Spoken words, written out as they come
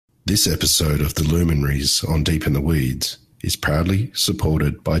This episode of the Luminaries on Deep in the Weeds is proudly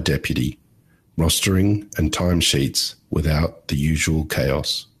supported by Deputy, rostering and timesheets without the usual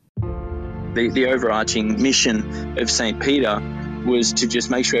chaos. The overarching mission of St. Peter was to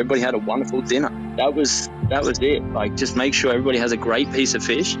just make sure everybody had a wonderful dinner. That was it. Like, just make sure everybody has a great piece of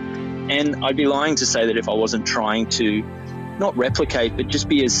fish. And I'd be lying to say that if I wasn't trying to not replicate, but just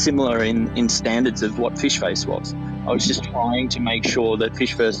be as similar in standards of what Fish Face was. I was just trying to make sure that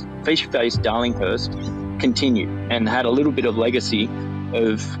Fish Face Darlinghurst continued and had a little bit of legacy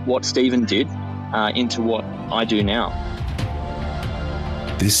of what Stephen did into what I do now.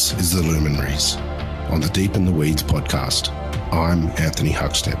 This is the Luminaries on the Deep in the Weeds podcast. I'm Anthony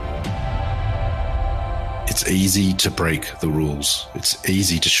Huckstep. It's easy to break the rules. It's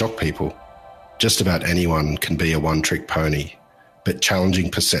easy to shock people. Just about anyone can be a one-trick pony, but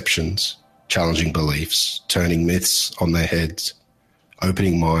challenging perceptions, challenging beliefs, turning myths on their heads,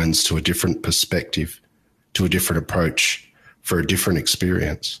 opening minds to a different perspective, to a different approach for a different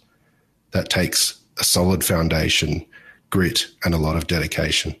experience. That takes a solid foundation, grit, and a lot of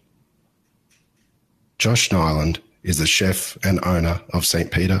dedication. Josh Niland is the chef and owner of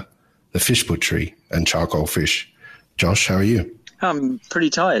St. Peter, the Fish Butchery and Charcoal Fish. Josh, how are you? I'm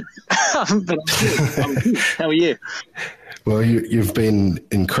pretty tired, but I'm good. How are you? Well, you've been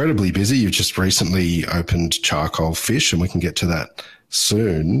incredibly busy. You've just recently opened Charcoal Fish, and we can get to that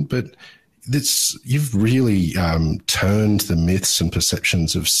soon. But you've really turned the myths and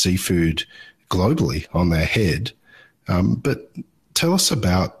perceptions of seafood globally on their head. But tell us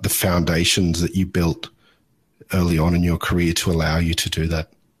about the foundations that you built early on in your career to allow you to do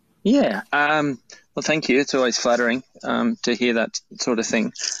that. Yeah. Well, thank you. It's always flattering to hear that sort of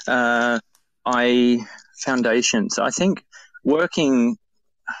thing. Foundations. I think I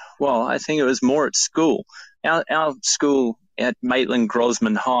think it was more at school. Our school at Maitland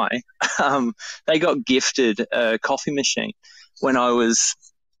Grosman High, they got gifted a coffee machine when I was,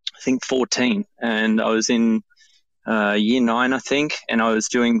 I think, 14, and I was in year 9, I think, and I was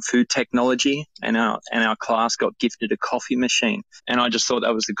doing food technology, and our class got gifted a coffee machine, and I just thought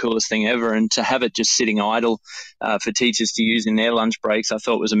that was the coolest thing ever. And to have it just sitting idle for teachers to use in their lunch breaks, I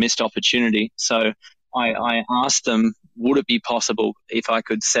thought was a missed opportunity. So I asked them, would it be possible if I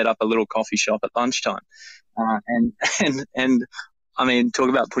could set up a little coffee shop at lunchtime? And I mean, talk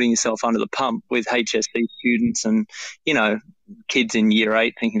about putting yourself under the pump with HSC students and, kids in year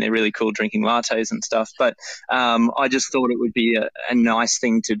 8 thinking they're really cool drinking lattes and stuff. But I just thought it would be a nice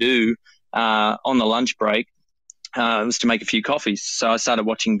thing to do on the lunch break. Was to make a few coffees. So I started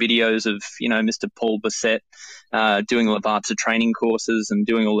watching videos of, Mr. Paul Bassett doing Lavazza training courses and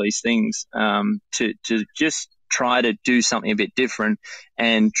doing all these things to just try to do something a bit different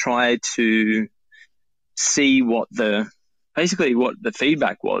and try to see what the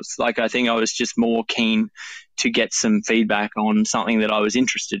feedback was. Like, I think I was just more keen to get some feedback on something that I was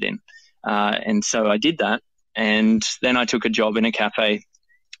interested in. And so I did that. And then I took a job in a cafe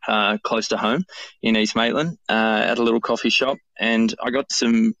close to home in East Maitland at a little coffee shop. And I got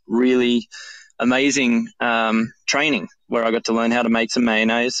some really amazing training where I got to learn how to make some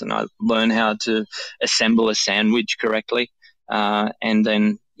mayonnaise, and I learned how to assemble a sandwich correctly, and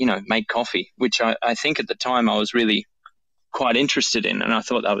then, make coffee, which I think at the time I was really quite interested in, and I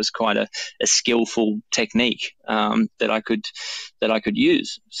thought that was quite a skillful technique that I could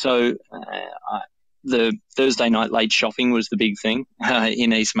use. So the Thursday night late shopping was the big thing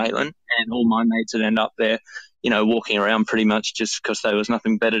in East Maitland, and all my mates would end up there, walking around pretty much just because there was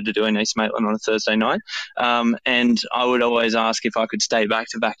nothing better to do in East Maitland on a Thursday night. And I would always ask if I could stay back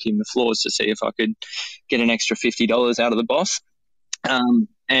to vacuum the floors to see if I could get an extra $50 out of the boss.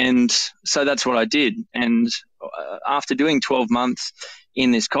 And so that's what I did. And after doing 12 months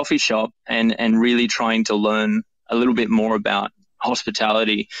in this coffee shop and really trying to learn a little bit more about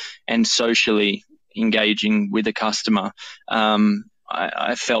hospitality and socially engaging with a customer,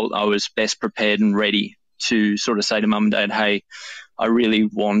 I felt I was best prepared and ready to sort of say to mum and dad, hey, I really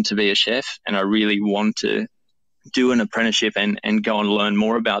want to be a chef and I really want to do an apprenticeship and go and learn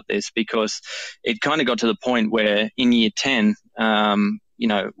more about this, because it kind of got to the point where in year 10,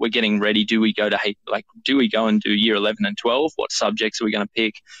 we're getting ready. Do we go and do year 11 and 12? What subjects are we going to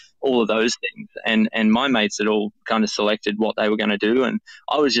pick? All of those things. And my mates had all kind of selected what they were going to do. And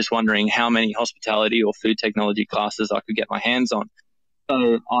I was just wondering how many hospitality or food technology classes I could get my hands on.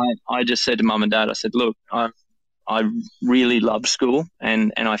 So I just said to mum and dad, I said, look, I really love school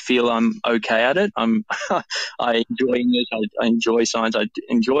and I feel I'm okay at it. I enjoy English. I enjoy science. I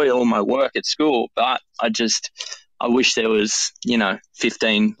enjoy all my work at school, but I wish there was,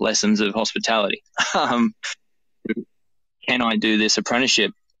 15 lessons of hospitality. Can I do this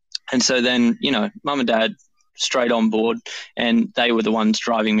apprenticeship? And so then, mum and dad straight on board, and they were the ones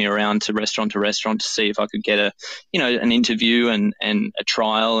driving me around to restaurant to see if I could get an interview and a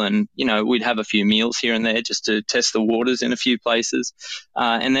trial, and we'd have a few meals here and there just to test the waters in a few places,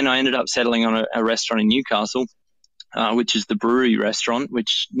 and then I ended up settling on a restaurant in Newcastle, which is the Brewery restaurant,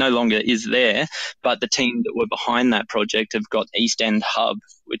 which no longer is there, but the team that were behind that project have got East End Hub,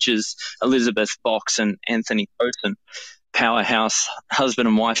 which is Elizabeth Box and Anthony Cosen, powerhouse husband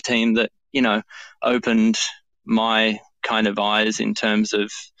and wife team that opened my kind of eyes in terms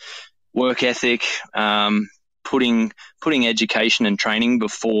of work ethic, putting education and training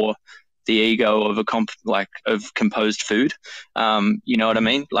before the ego of of composed food. You know what I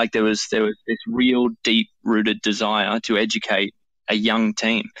mean? Like there was this real deep rooted desire to educate a young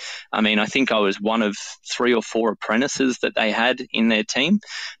team. I mean, I think I was one of 3 or 4 apprentices that they had in their team,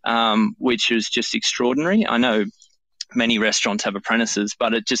 which was just extraordinary. I know many restaurants have apprentices,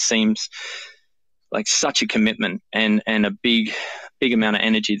 but it just seems like such a commitment and a big amount of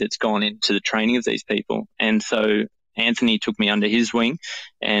energy that's gone into the training of these people. And so Anthony took me under his wing,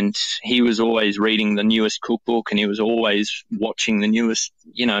 and he was always reading the newest cookbook, and he was always watching the newest,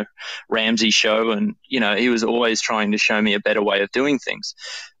 Ramsay show, and, he was always trying to show me a better way of doing things.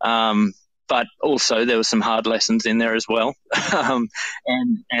 But also there were some hard lessons in there as well.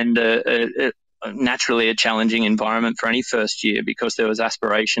 And naturally a challenging environment for any first year, because there was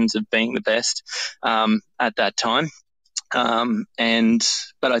aspirations of being the best at that time.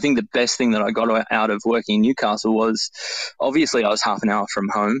 But I think the best thing that I got out of working in Newcastle was, obviously I was half an hour from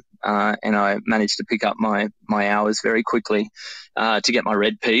home, and I managed to pick up my hours very quickly to get my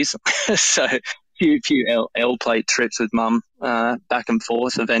red peas. So few L plate trips with mum back and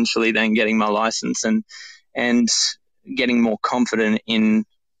forth, eventually then getting my license and getting more confident in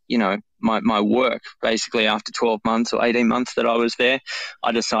my work. Basically after 12 months or 18 months that I was there,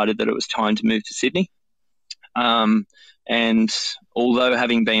 I decided that it was time to move to Sydney. And although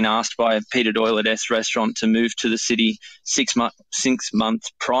having been asked by Peter Doyle at S Restaurant to move to the city 6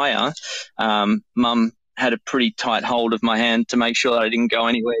 months prior, mum had a pretty tight hold of my hand to make sure that I didn't go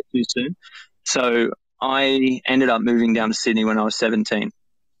anywhere too soon. So I ended up moving down to Sydney when I was 17.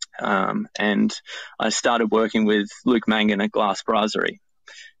 And I started working with Luke Mangan at Glass Brasserie.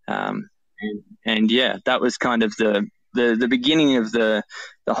 And yeah, that was kind of the beginning of the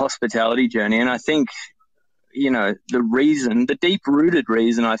hospitality journey. And I think, the deep rooted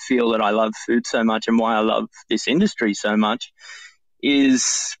reason I feel that I love food so much and why I love this industry so much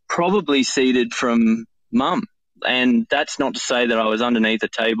is probably seeded from mum. And that's not to say that I was underneath a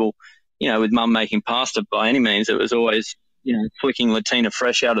table, with mum making pasta by any means. It was always, flicking Latina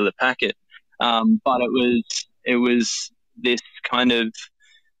fresh out of the packet. But it was this kind of,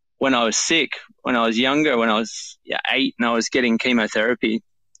 when I was sick, when I was younger, when I was 8 and I was getting chemotherapy,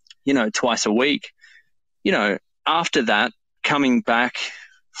 twice a week, after that, coming back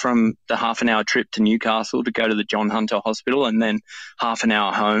from the half an hour trip to Newcastle to go to the John Hunter Hospital and then half an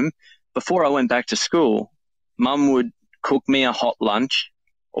hour home, before I went back to school, mum would cook me a hot lunch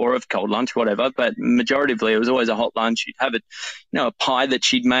or a cold lunch, whatever, but majoritively it was always a hot lunch. You'd have it, a pie that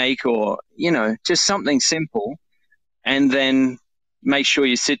she'd make, or, just something simple, and then make sure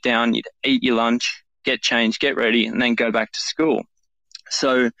you sit down, you'd eat your lunch, get changed, get ready, and then go back to school.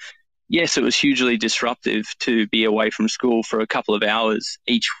 So yes, it was hugely disruptive to be away from school for a couple of hours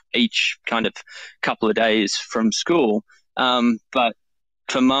each kind of couple of days from school. But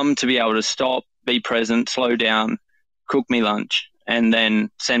for mum to be able to stop, be present, slow down, cook me lunch, and then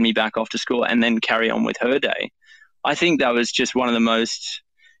send me back off to school and then carry on with her day, I think that was just one of the most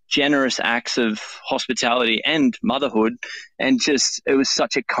generous acts of hospitality and motherhood. And just, it was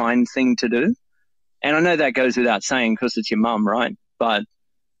such a kind thing to do. And I know that goes without saying because it's your mum, right? But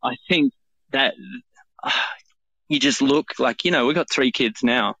I think that you just look like, we've got 3 kids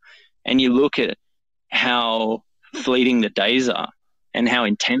now, and you look at how fleeting the days are and how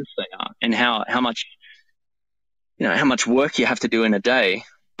intense they are and how much, how much work you have to do in a day.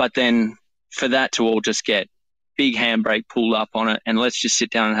 But then for that to all just get big handbrake pulled up on it and let's just sit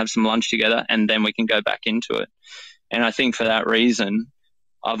down and have some lunch together and then we can go back into it. And I think for that reason,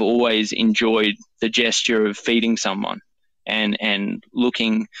 I've always enjoyed the gesture of feeding someone and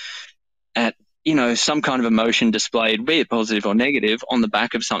looking at, some kind of emotion displayed, be it positive or negative, on the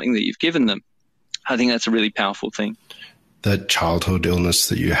back of something that you've given them. I think that's a really powerful thing. That childhood illness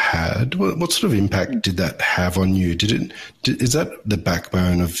that you had, what sort of impact did that have on you? Is that the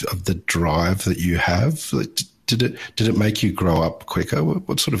backbone of the drive that you have? Did it make you grow up quicker?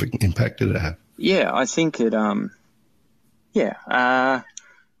 What sort of impact did it have? Yeah, I think it,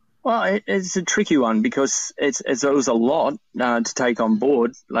 Well, it's a tricky one because it was a lot to take on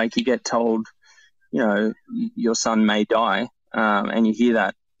board. Like you get told, your son may die, and you hear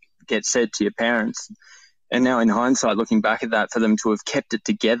that get said to your parents. And now in hindsight, looking back at that, for them to have kept it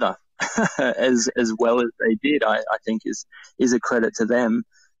together as well as they did, I think is a credit to them.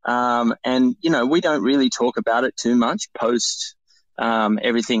 And we don't really talk about it too much post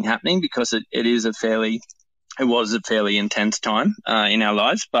everything happening because it was a fairly intense time in our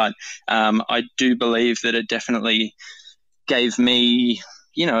lives. But I do believe that it definitely gave me,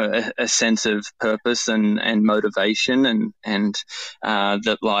 a sense of purpose and motivation, and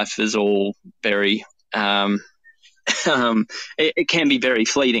that life is all very it can be very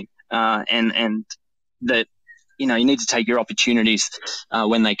fleeting, and that you need to take your opportunities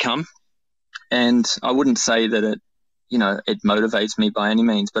when they come. And I wouldn't say that it motivates me by any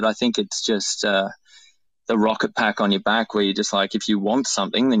means, but I think it's just the rocket pack on your back, where you're just like, if you want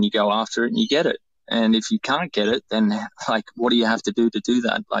something, then you go after it and you get it. And if you can't get it, then like, what do you have to do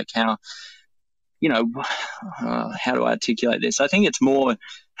that? Like how do I articulate this? I think it's more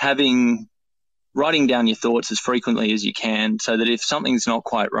writing down your thoughts as frequently as you can, so that if something's not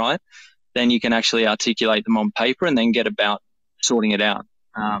quite right, then you can actually articulate them on paper and then get about sorting it out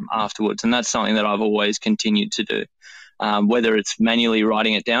afterwards. And that's something that I've always continued to do, whether it's manually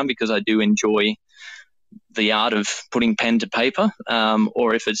writing it down because I do enjoy the art of putting pen to paper,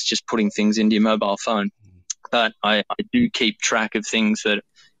 or if it's just putting things into your mobile phone. But I do keep track of things that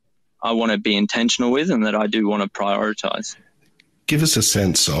I want to be intentional with and that I do want to prioritize. Give us a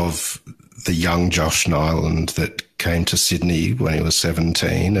sense of the young Josh Niland that came to Sydney when he was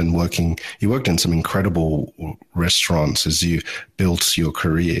 17 and you worked in some incredible restaurants as you built your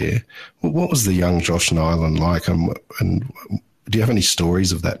career. What was the young Josh Niland like, and do you have any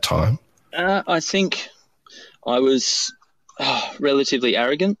stories of that time? I think I was relatively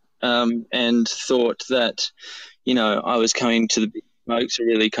arrogant and thought that, I was coming to the big smokes to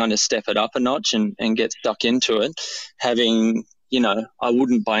really kind of step it up a notch and get stuck into it. Having, I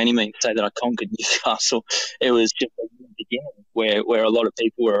wouldn't by any means say that I conquered Newcastle. It was just a beginning where a lot of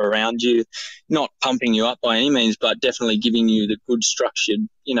people were around you, not pumping you up by any means, but definitely giving you the good structured,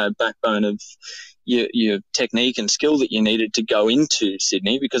 backbone of your technique and skill that you needed to go into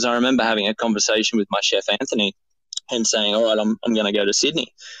Sydney. Because I remember having a conversation with my chef Anthony and saying, all right, I'm going to go to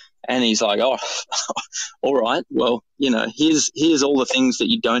Sydney. And he's like, oh, all right, well, here's all the things that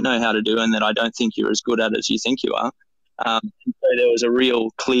you don't know how to do and that I don't think you're as good at as you think you are. So there was a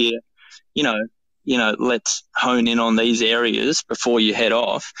real clear, let's hone in on these areas before you head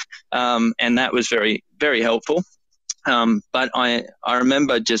off. And that was very, very helpful. But I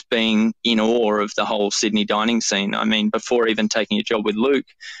remember just being in awe of the whole Sydney dining scene. I mean, before even taking a job with Luke,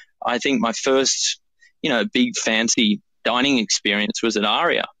 I think my first, big fancy dining experience was at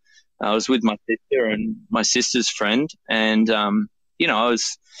Aria. I was with my sister and my sister's friend, and I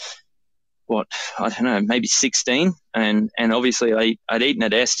was maybe 16, and obviously I'd eaten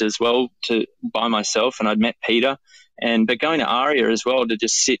at Est as well by myself, and I'd met Peter, but going to Aria as well to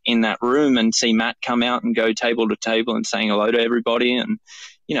just sit in that room and see Matt come out and go table to table and saying hello to everybody, and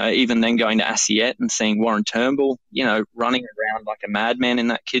even then going to Assiette and seeing Warren Turnbull, running around like a madman in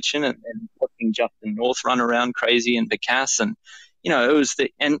that kitchen, and watching Justin North run around crazy and Bacass, and it was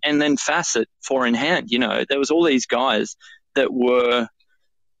and then Facet 4 in hand. There was all these guys that were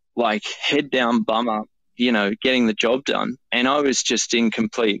like head down bummer, getting the job done, and I was just in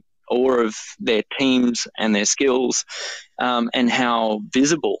complete awe of their teams and their skills, and how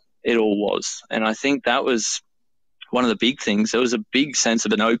visible it all was. And I think that was one of the big things. There was a big sense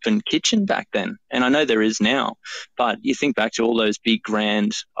of an open kitchen back then, and I know there is now, but you think back to all those big,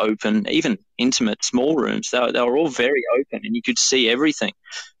 grand, open, even intimate small rooms, they were all very open, and you could see everything,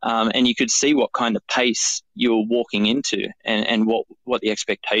 and you could see what kind of pace you were walking into, and what the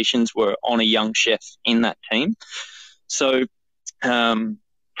expectations were on a young chef in that team. So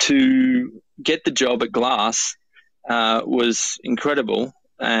to get the job at Glass was incredible,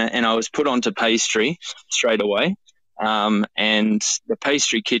 and I was put onto pastry straight away. And the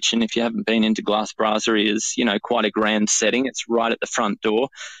pastry kitchen, if you haven't been into Glass Brasserie, is, quite a grand setting. It's right at the front door.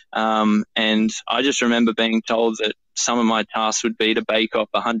 And I just remember being told that some of my tasks would be to bake off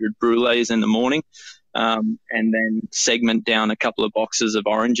 100 brulees in the morning, and then segment down a couple of boxes of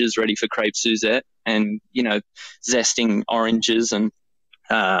oranges ready for crepe Suzette, and, zesting oranges and,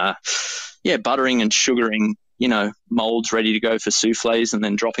 buttering and sugaring, molds ready to go for souffles, and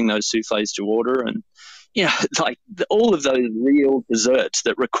then dropping those souffles to order. And, like all of those real desserts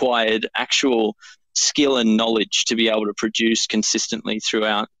that required actual skill and knowledge to be able to produce consistently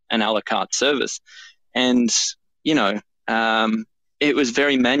throughout an a la carte service. And, it was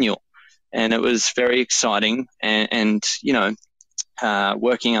very manual, and it was very exciting. And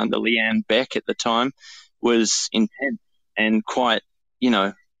working under Leanne Beck at the time was intense and quite,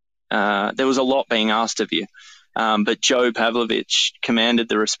 there was a lot being asked of you. But Joe Pavlovich commanded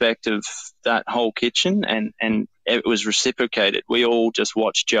the respect of that whole kitchen, and it was reciprocated. We all just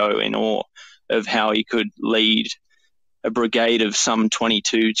watched Joe in awe of how he could lead a brigade of some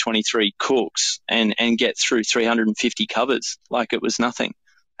 22, 23 cooks and get through 350 covers like it was nothing.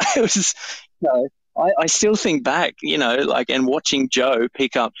 It was, I still think back, and watching Joe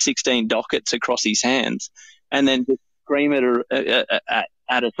pick up 16 dockets across his hands and then just scream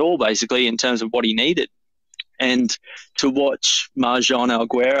at us all, basically, in terms of what he needed. And to watch Marjan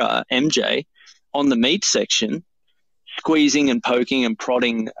Alguera, MJ, on the meat section, squeezing and poking and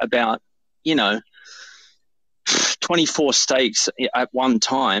prodding about, 24 steaks at one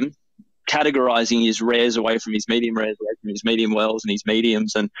time, categorizing his rares away from his medium rares, away from his medium wells and his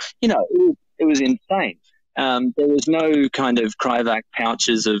mediums. And, it was insane. There was no kind of cryovac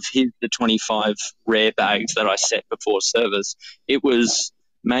pouches of the 25 rare bags that I set before service. It was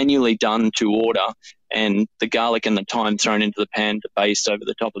manually done to order, and the garlic and the thyme thrown into the pan to baste over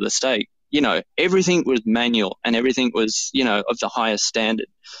the top of the steak. Everything was manual, and everything was, of the highest standard.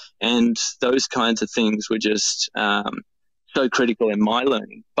 And those kinds of things were just so critical in my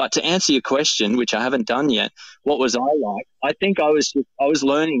learning. But to answer your question, which I haven't done yet, what was I like? I think I was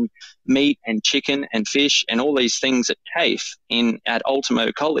learning meat and chicken and fish and all these things at TAFE at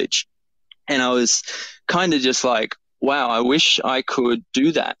Ultimo College. And I was kind of just like, wow, I wish I could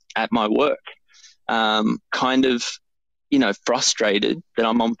do that at my work. Kind of, frustrated that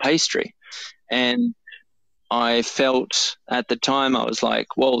I'm on pastry. And I felt at the time, I was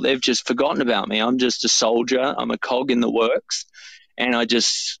like, well, they've just forgotten about me. I'm just a soldier. I'm a cog in the works. And I'm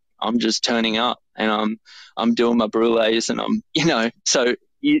just turning up, and I'm doing my brulees, and so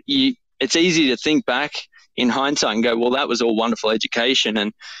it's easy to think back in hindsight and go, well, that was all wonderful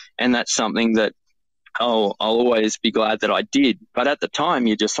education. And that's something that, I'll always be glad that I did. But at the time,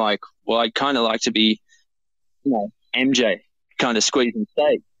 you're just like, well, I'd kind of like to be, MJ, kind of squeezing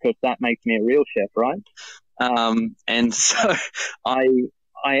steak, because that makes me a real chef, right? And so I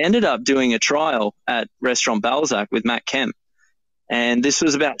ended up doing a trial at Restaurant Balzac with Matt Kemp. And this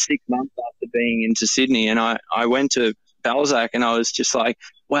was about 6 months after being into Sydney. And I went to Balzac, and I was just like,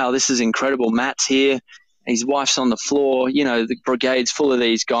 wow, this is incredible. Matt's here. His wife's on the floor. The brigade's full of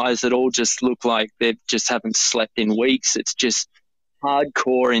these guys that all just look like they just haven't slept in weeks. It's just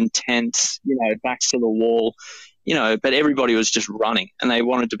hardcore, intense, backs to the wall, but everybody was just running, and they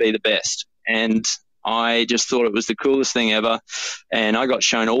wanted to be the best. And I just thought it was the coolest thing ever. And I got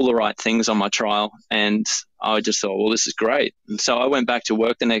shown all the right things on my trial, and I just thought, well, this is great. And so I went back to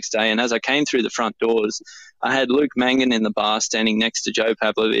work the next day, and as I came through the front doors, I had Luke Mangan in the bar standing next to Joe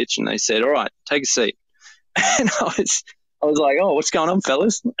Pavlovich, and they said, all right, take a seat. And I was like, oh, what's going on,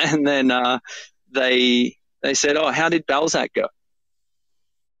 fellas? And then they said, oh, how did Balzac go?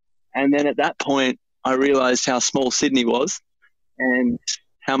 And then at that point, I realized how small Sydney was and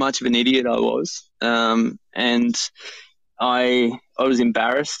how much of an idiot I was. And I was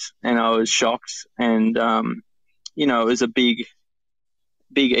embarrassed, and I was shocked, and, it was a big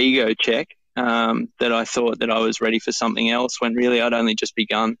ego check, that I thought that I was ready for something else when really I'd only just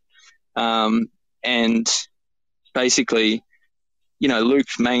begun. And basically, Luke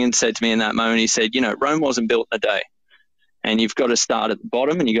Mangan said to me in that moment, he said, Rome wasn't built in a day, and you've got to start at the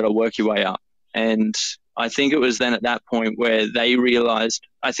bottom and you've got to work your way up. And I think it was then at that point where they realized,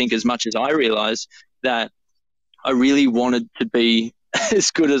 I think as much as I realized, that I really wanted to be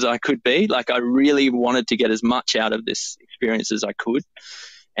as good as I could be. Like, I really wanted to get as much out of this experience as I could.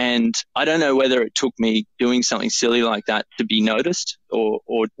 And I don't know whether it took me doing something silly like that to be noticed or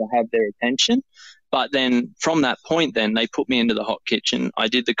to have their attention. But then from that point, then they put me into the hot kitchen. I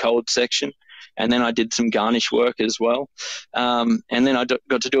did the cold section, and then I did some garnish work as well. And then I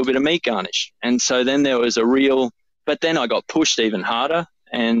got to do a bit of meat garnish. And so then there was but then I got pushed even harder,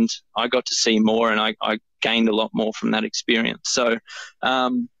 and I got to see more, and I gained a lot more from that experience. So,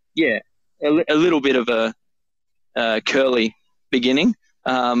 a little bit of a curly beginning.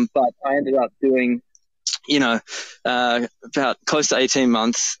 But I ended up doing, about close to 18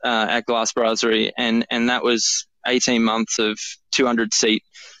 months at Glass Brasserie, and that was 18 months of 200-seat,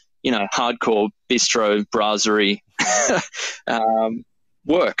 hardcore bistro brasserie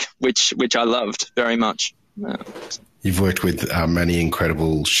work, which I loved very much. You've worked with many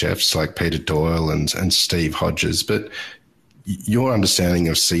incredible chefs like Peter Doyle and Steve Hodges, but your understanding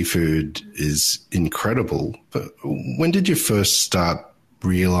of seafood is incredible. But when did you first start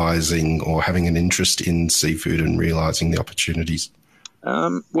realizing or having an interest in seafood and realizing the opportunities?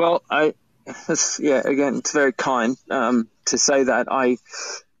 Well, again, it's very kind to say that.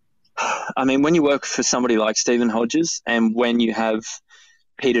 I mean, when you work for somebody like Stephen Hodges, and when you have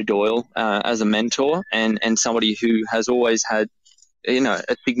Peter Doyle as a mentor, and somebody who has always had,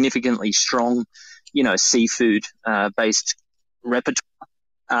 a significantly strong, seafood based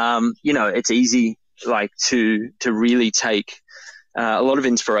repertoire, it's easy, like, to really take a lot of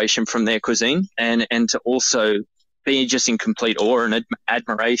inspiration from their cuisine, and to also be just in complete awe and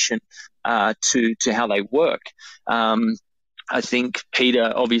admiration to how they work. I think Peter,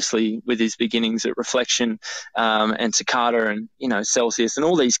 obviously, with his beginnings at Reflection, and Cicada, and Celsius, and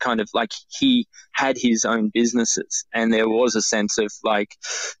all these kind of, like, he had his own businesses, and there was a sense of, like,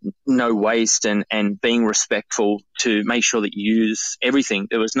 no waste, and being respectful to make sure that you use everything.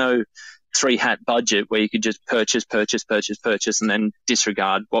 There was no three hat budget where you could just purchase, and then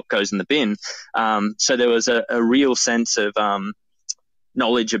disregard what goes in the bin. So there was a real sense of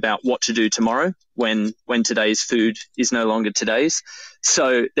knowledge about what to do tomorrow when today's food is no longer today's.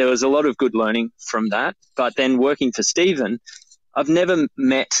 So there was a lot of good learning from that. But then working for Stephen, I've never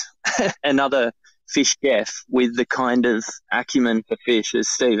met another fish chef with the kind of acumen for fish as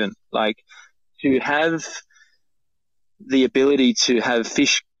Stephen. Like, to have the ability to have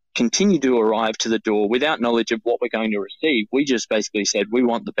fish continue to arrive to the door without knowledge of what we're going to receive. We just basically said we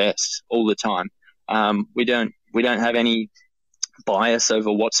want the best all the time. We don't have any bias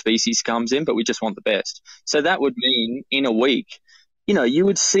over what species comes in, but we just want the best. So that would mean in a week, you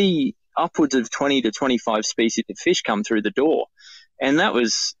would see upwards of 20 to 25 species of fish come through the door. And that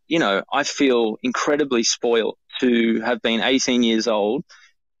was, I feel incredibly spoiled to have been 18 years old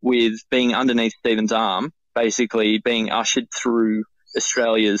with being underneath Stephen's arm, basically being ushered through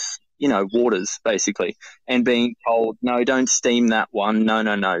Australia's, waters, basically, and being told, no, don't steam that one.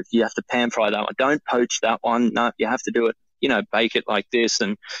 No. You have to pan fry that one. Don't poach that one. No, you have to do it, bake it like this.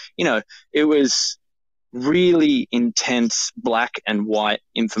 And, it was really intense black and white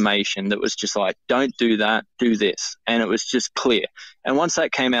information that was just like, don't do that, do this. And it was just clear. And once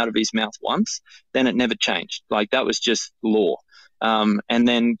that came out of his mouth once, then it never changed. Like, that was just law. And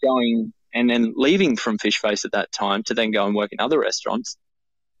then leaving from Fish Face at that time to then go and work in other restaurants,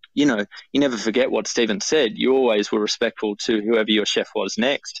 you never forget what Stephen said. You always were respectful to whoever your chef was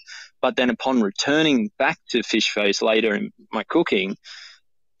next. But then upon returning back to Fish Face later in my cooking,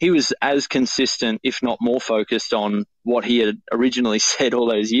 he was as consistent, if not more focused on what he had originally said all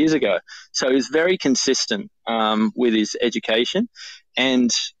those years ago. So he was very consistent with his education.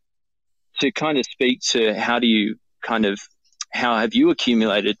 And to kind of speak to how have you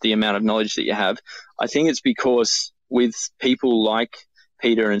accumulated the amount of knowledge that you have, I think it's because with people like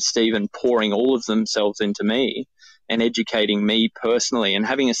Peter and Stephen pouring all of themselves into me and educating me personally and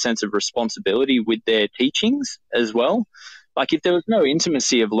having a sense of responsibility with their teachings as well. Like, if there was no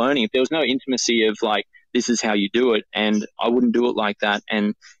intimacy of learning, if there was no intimacy of, like, this is how you do it, and I wouldn't do it like that,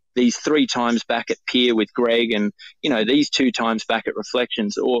 and these 3 times back at Pier with Greg, and, these 2 times back at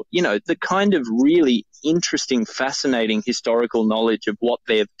Reflections, or, the kind of really interesting, fascinating historical knowledge of what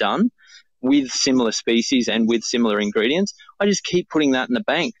they've done with similar species and with similar ingredients, I just keep putting that in the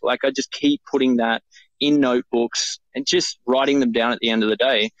bank. Like, I just keep putting that in notebooks and just writing them down at the end of the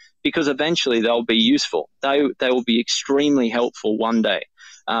day, because eventually they'll be useful. They will be extremely helpful one day.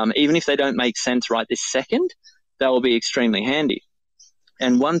 Even if they don't make sense right this second, they will be extremely handy.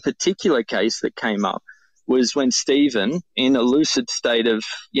 And one particular case that came up was when Stephen, in a lucid state of,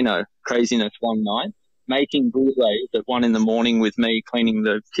 craziness one night, making bouillets at 1 a.m. with me cleaning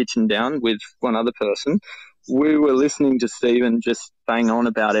the kitchen down with one other person, we were listening to Stephen just bang on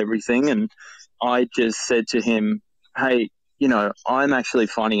about everything. And I just said to him, hey, I'm actually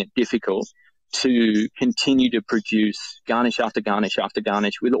finding it difficult to continue to produce garnish after garnish after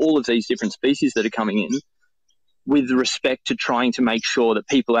garnish with all of these different species that are coming in, with respect to trying to make sure that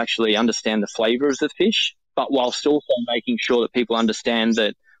people actually understand the flavor of the fish, but whilst also making sure that people understand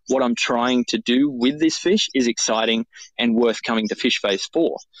that what I'm trying to do with this fish is exciting and worth coming to Fish Face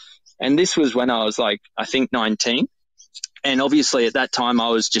for. And this was when I was, like, I think 19. And obviously at that time I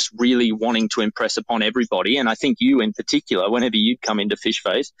was just really wanting to impress upon everybody. And I think you in particular, whenever you'd come into Fish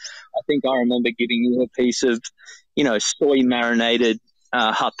Face, I think I remember giving you a piece of, soy marinated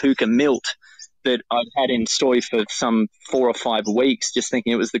hapuka milt that I'd had in soy for some 4 or 5 weeks, just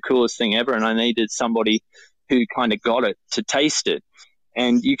thinking it was the coolest thing ever. And I needed somebody who kind of got it to taste it.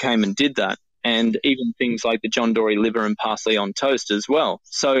 And you came and did that. And even things like the John Dory liver and parsley on toast as well.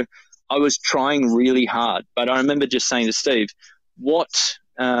 So I was trying really hard, but I remember just saying to Steve,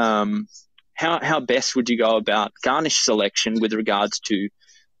 how best would you go about garnish selection with regards to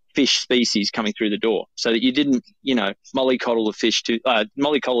fish species coming through the door, so that you didn't, mollycoddle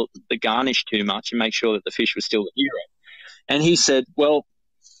the garnish too much and make sure that the fish was still the hero. And he said, well,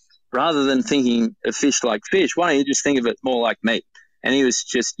 rather than thinking of fish like fish, why don't you just think of it more like meat? And he was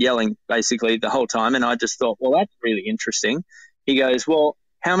just yelling basically the whole time. And I just thought, well, that's really interesting. He goes, well,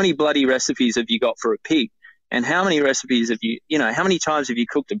 how many bloody recipes have you got for a pig? And how many recipes have how many times have you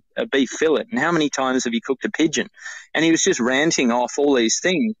cooked a beef fillet? And how many times have you cooked a pigeon? And he was just ranting off all these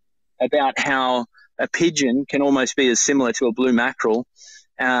things about how a pigeon can almost be as similar to a blue mackerel.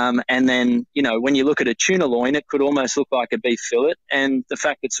 And then, when you look at a tuna loin, it could almost look like a beef fillet. And the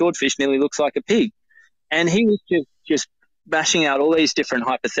fact that swordfish nearly looks like a pig. And he was just bashing out all these different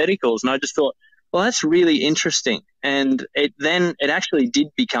hypotheticals. And I just thought, well, that's really interesting. And it actually did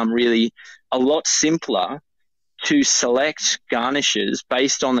become really a lot simpler to select garnishes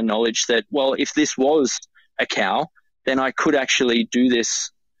based on the knowledge that, well, if this was a cow, then I could actually do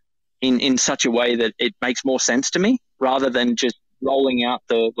this in such a way that it makes more sense to me, rather than just rolling out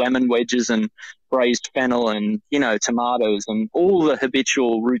the lemon wedges and braised fennel and, tomatoes and all the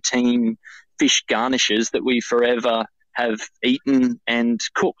habitual routine fish garnishes that we forever have eaten and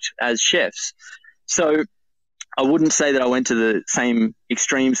cooked as chefs. So I wouldn't say that I went to the same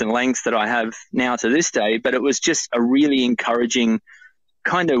extremes and lengths that I have now to this day, but it was just a really encouraging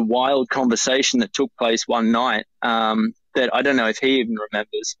kind of wild conversation that took place one night that I don't know if he even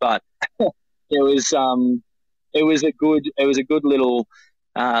remembers, but it was a good little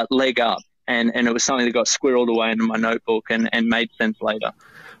leg up, and it was something that got squirreled away into my notebook and made sense later.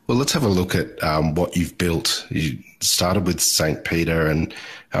 Well, let's have a look at what you've built. You started with St. Peter, and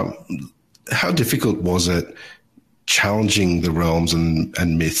how difficult was it challenging the realms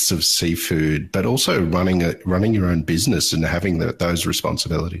and myths of seafood, but also running your own business and having those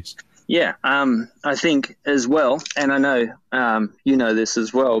responsibilities? Yeah, I think as well, and I know you know this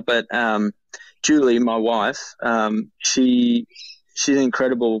as well, but Julie, my wife, she's an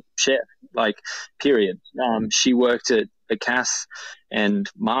incredible chef, period. She worked at the Cass and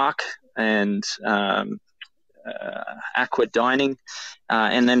Mark and Aqua Dining,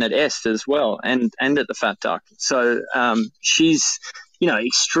 and then at Est as well, and at the Fat Duck. So she's,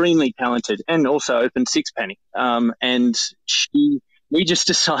 extremely talented, and also opened Sixpenny. And we just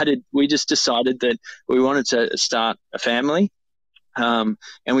decided that we wanted to start a family, and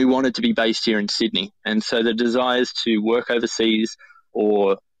we wanted to be based here in Sydney. And so the desires to work overseas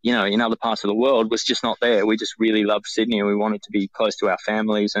or in other parts of the world was just not there. We just really loved Sydney, and we wanted to be close to our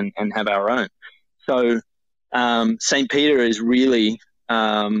families and have our own. So St. Peter is really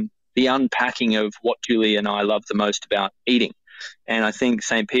the unpacking of what Julie and I love the most about eating. And I think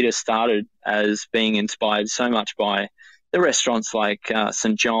St. Peter started as being inspired so much by the restaurants like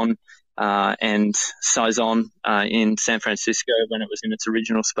St. John and Saison in San Francisco when it was in its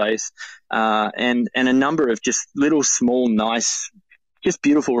original space, and a number of just little, small, nice, just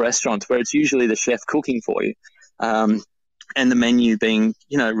beautiful restaurants where it's usually the chef cooking for you. And the menu being,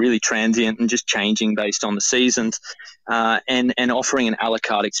 really transient and just changing based on the seasons, and offering an a la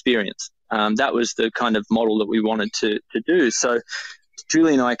carte experience. That was the kind of model that we wanted to do. So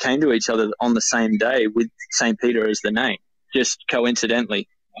Julie and I came to each other on the same day with St. Peter as the name, just coincidentally.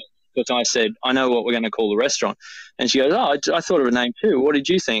 Because I said, I know what we're going to call the restaurant. And she goes, oh, I thought of a name too. What did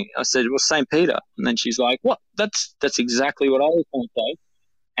you think? I said, well, St. Peter. And then she's like, what? That's exactly what I was going to say.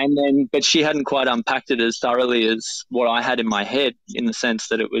 And then, but she hadn't quite unpacked it as thoroughly as what I had in my head, in the sense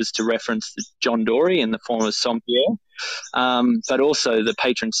that it was to reference the John Dory in the form of Saint Pierre, but also the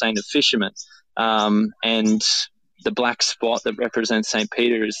patron saint of fishermen. And the black spot that represents St.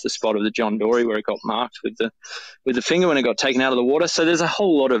 Peter is the spot of the John Dory where it got marked with the finger when it got taken out of the water. So there's a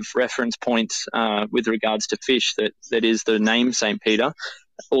whole lot of reference points with regards to fish that is the name St. Peter,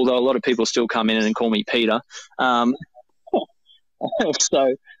 although a lot of people still come in and call me Peter.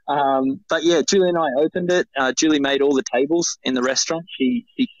 But yeah, Julie and I opened it. Julie made all the tables in the restaurant. She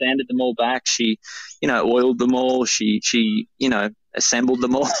sanded them all back. She, oiled them all. She assembled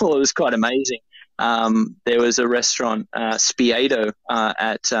them all. It was quite amazing. There was a restaurant, Spiedo,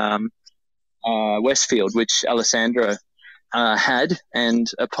 at Westfield, which Alessandro had, and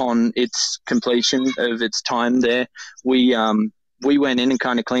upon its completion of its time there, we went in and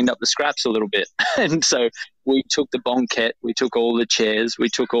kind of cleaned up the scraps a little bit. And so we took the banquette, we took all the chairs, we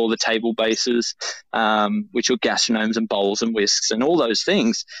took all the table bases, we took gastronomes and bowls and whisks and all those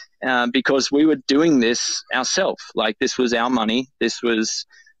things, because we were doing this ourselves. Like, this was our money. This was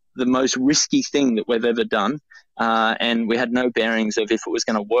the most risky thing that we've ever done. And we had no bearings of if it was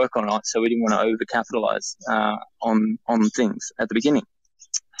going to work or not. So we didn't want to overcapitalize on things at the beginning.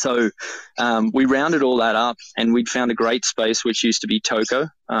 So we rounded all that up, and we'd found a great space which used to be Toco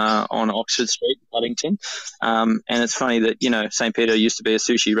on Oxford Street, Paddington. And it's funny that, you know, St. Peter used to be a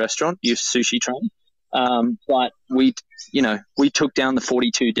sushi restaurant, sushi train. But we took down the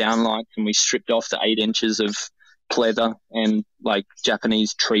 42 downlights and we stripped off the 8 inches of pleather and like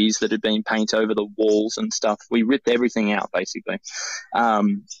Japanese trees that had been painted over the walls and stuff. We ripped everything out basically.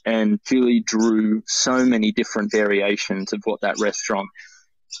 And Julie drew so many different variations of what that restaurant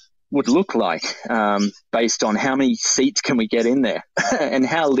would look like, based on how many seats can we get in there and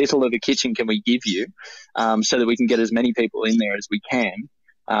how little of a kitchen can we give you, so that we can get as many people in there as we can,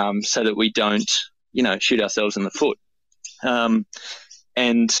 so that we don't, you know, shoot ourselves in the foot.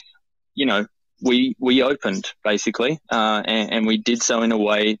 And, you know, we opened basically, and we did so in a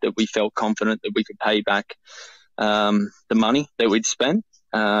way that we felt confident that we could pay back the money that we'd spent.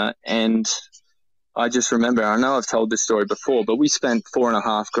 And I just remember, I know I've told this story before, but we spent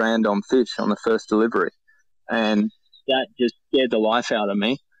 $4,500 on fish on the first delivery, and that just scared the life out of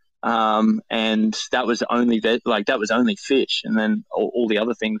me. And that was only fish, and then all the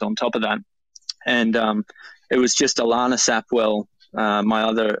other things on top of that. And it was just Alana Sapwell, my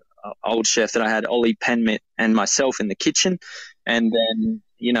other old chef that I had, Ollie Penmit, and myself in the kitchen. And then,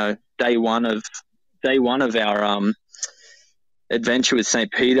 you know, day one of our adventure with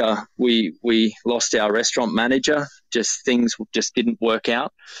St. Peter, we lost our restaurant manager. Things just didn't work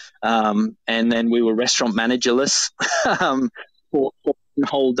out. And then we were restaurant managerless for a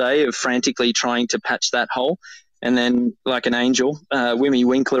whole day of frantically trying to patch that hole. And then, like an angel, Wimmy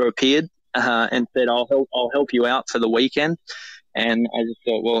Winkler appeared and said, I'll help you out for the weekend. And I just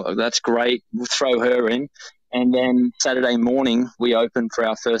thought, well, that's great. We'll throw her in. And then Saturday morning, we opened for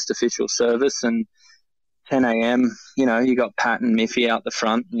our first official service, and 10 a.m., you know, you got Pat and Miffy out the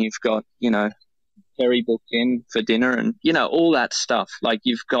front, and you've got, you know, Terry booked in for dinner, and, you know, all that stuff. Like,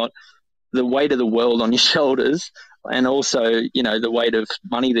 you've got the weight of the world on your shoulders, and also, you know, the weight of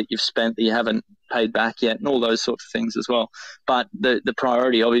money that you've spent that you haven't paid back yet, and all those sorts of things as well. But the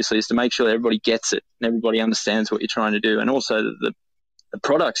priority, obviously, is to make sure that everybody gets it and everybody understands what you're trying to do, and also the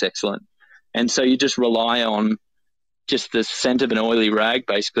product's excellent. And so you just rely on just the scent of an oily rag,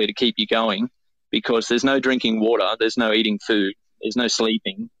 basically, to keep you going, because there's no drinking water, there's no eating food, there's no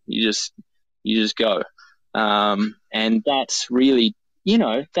sleeping. You just go. And that's really, you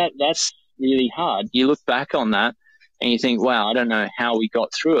know, that's really hard. You look back on that and you think, wow, I don't know how we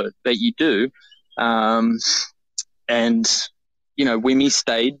got through it, but you do. And, you know, Wimmy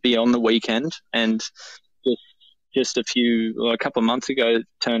stayed beyond the weekend, and just a couple of months ago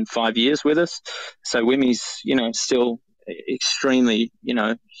turned 5 years with us. So Wimmy's, you know, still extremely, you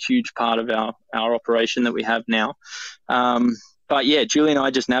know, huge part of our operation that we have now. But yeah, Julie and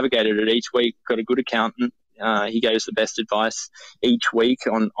I just navigated it each week. Got a good accountant. He gave us the best advice each week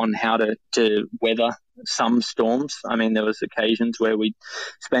on how to weather some storms. I mean, there was occasions where we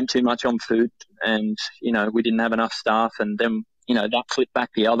spent too much on food, and, you know, we didn't have enough staff, and then, you know, that flipped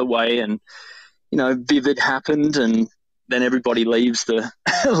back the other way, and, you know, Vivid happened, and then everybody leaves the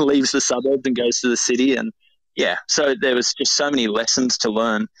suburbs and goes to the city. And yeah, so there was just so many lessons to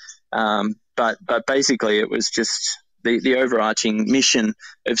learn. But basically it was just the overarching mission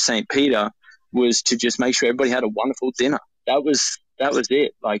of St. Peter was to just make sure everybody had a wonderful dinner. That was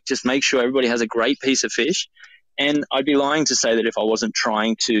it. Like, just make sure everybody has a great piece of fish. And I'd be lying to say that if I wasn't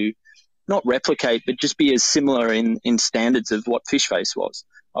trying to not replicate, but just be as similar in standards of what Fish Face was.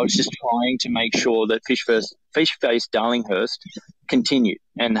 I was just trying to make sure that Fish Face Darlinghurst continued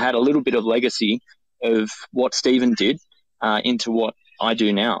and had a little bit of legacy of what Stephen did into what I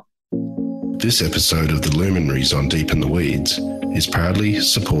do now. This episode of the Luminaries on Deep in the Weeds is proudly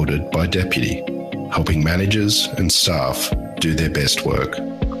supported by Deputy, helping managers and staff do their best work.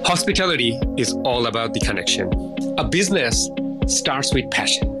 Hospitality is all about the connection. A business starts with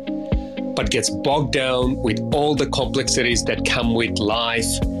passion, but gets bogged down with all the complexities that come with life,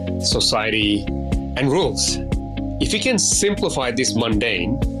 society, and rules. If we can simplify this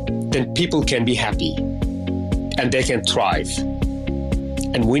mundane, then people can be happy and they can thrive.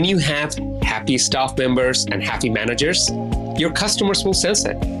 And when you have happy staff members and happy managers, your customers will sense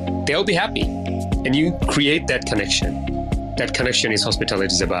it. They'll be happy, and you create that connection. That connection is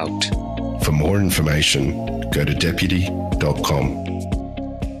hospitality is about. For more information, go to deputy.com.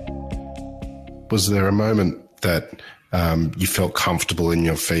 Was there a moment that you felt comfortable in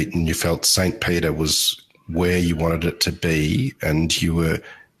your feet and you felt St. Peter was where you wanted it to be, and you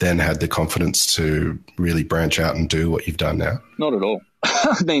then had the confidence to really branch out and do what you've done now? Not at all.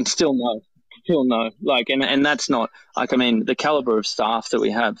 I mean, still no. still no. Like, and that's not, like, I mean, the caliber of staff that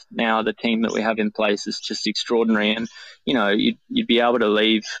we have now, the team that we have in place is just extraordinary. And, you know, you'd be able to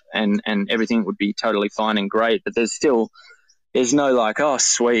leave and everything would be totally fine and great. But there's no like, oh,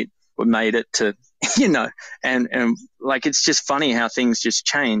 sweet, we made it to, you know, and like, it's just funny how things just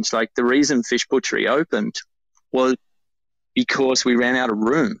change. Like, the reason Fish Butchery opened was because we ran out of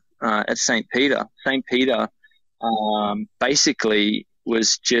room at St. Peter. St. Peter basically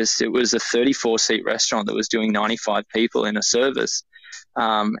it was a 34-seat restaurant that was doing 95 people in a service.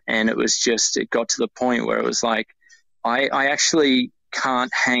 And it got to the point where it was like, I actually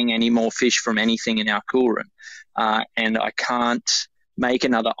can't hang any more fish from anything in our cool room. And I can't make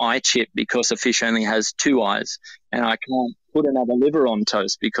another eye chip because a fish only has 2 eyes. And I can't put another liver on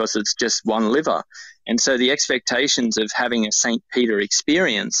toast because it's just one liver. And so the expectations of having a St. Peter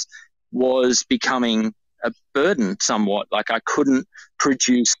experience was becoming a burden somewhat. Like, I couldn't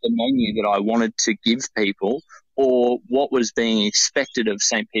produce the menu that I wanted to give people or what was being expected of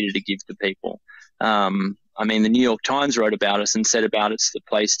St. Peter to give to people. I mean, the New York Times wrote about us and said about it's the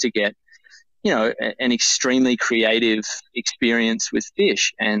place to get, you know, an extremely creative experience with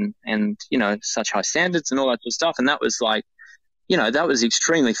fish and, you know, such high standards and all that sort of stuff. And that was like, you know, that was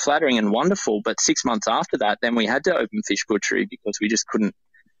extremely flattering and wonderful. But 6 months after that, then we had to open Fish Butchery because we just couldn't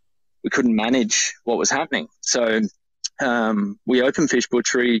manage what was happening. So we opened Fish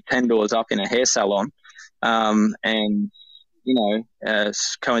Butchery 10 doors up in a hair salon. And, you know,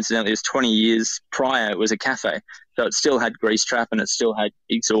 coincidentally, it was 20 years prior, it was a cafe. So it still had grease trap and it still had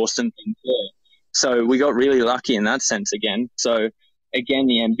exhaust and things there. So we got really lucky in that sense again. So again,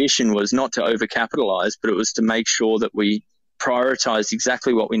 the ambition was not to overcapitalize, but it was to make sure that we prioritized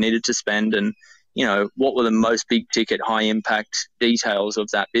exactly what we needed to spend and, you know, what were the most big ticket, high impact details of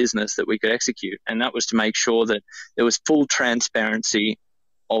that business that we could execute. And that was to make sure that there was full transparency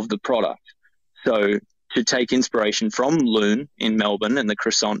of the product. So to take inspiration from Loon in Melbourne and the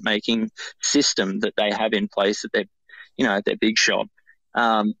croissant making system that they have in place at their, you know, at their big shop,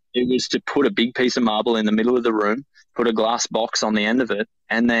 it was to put a big piece of marble in the middle of the room, put a glass box on the end of it,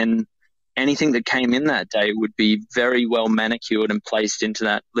 and then anything that came in that day would be very well manicured and placed into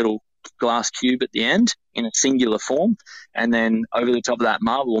that little glass cube at the end in a singular form. And then over the top of that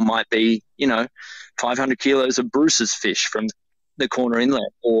marble might be, you know, 500 kilos of Bruce's fish from the corner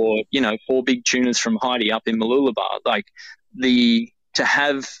inlet, or, you know, 4 big tunas from Heidi up in Mooloolaba. Like, to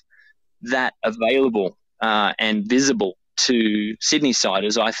have that available and visible to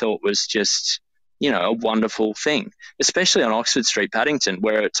Sydney-siders, I thought was just, you know, a wonderful thing, especially on Oxford Street, Paddington,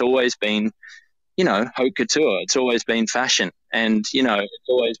 where it's always been, you know, haute couture. It's always been fashion. And, you know, it's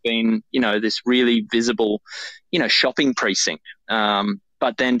always been, you know, this really visible, you know, shopping precinct.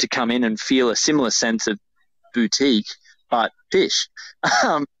 But then to come in and feel a similar sense of boutique, but fish,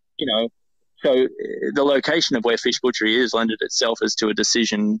 you know, so the location of where Fish Butchery is lended itself as to a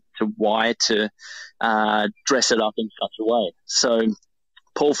decision to why to dress it up in such a way. So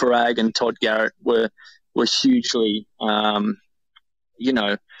Paul Farag and Todd Garrett were hugely, you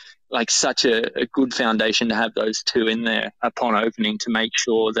know, like such a good foundation to have those two in there upon opening, to make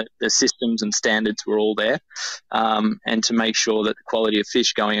sure that the systems and standards were all there, and to make sure that the quality of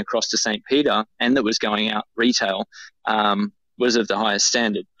fish going across to St. Peter and that was going out retail was of the highest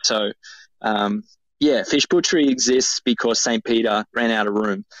standard. So, yeah, Fish Butchery exists because St. Peter ran out of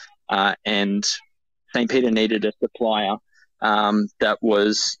room, and St. Peter needed a supplier that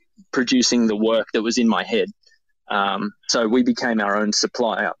was producing the work that was in my head. So we became our own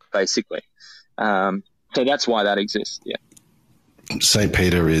supplier, basically. So that's why that exists, yeah. St.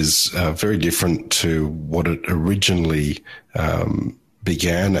 Peter is very different to what it originally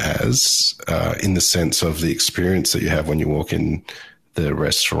began as, in the sense of the experience that you have when you walk in the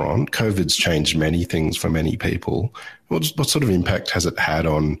restaurant. COVID's changed many things for many people. What sort of impact has it had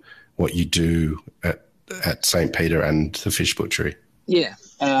on what you do at St. Peter and the Fish Butchery? Yeah.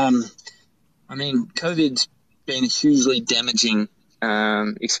 I mean, COVID's been a hugely damaging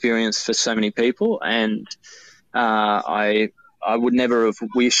experience for so many people, and I would never have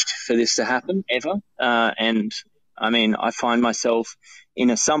wished for this to happen ever. And I mean, I find myself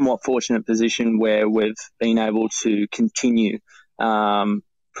in a somewhat fortunate position where we've been able to continue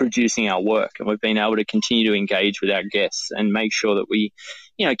producing our work, and we've been able to continue to engage with our guests and make sure that we,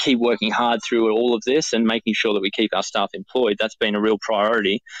 you know, keep working hard through all of this and making sure that we keep our staff employed. That's been a real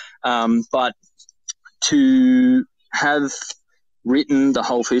priority. But to have written the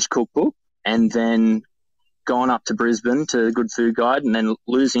whole fish cookbook and then gone up to Brisbane to the Good Food Guide and then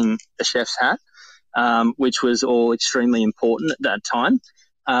losing the chef's hat, which was all extremely important at that time.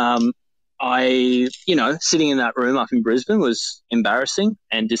 I, you know, sitting in that room up in Brisbane was embarrassing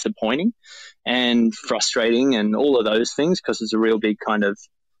and disappointing. and frustrating and all of those things, because it's a real big kind of,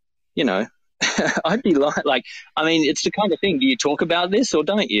 you know, I'd be like, I mean, it's the kind of thing, do you talk about this or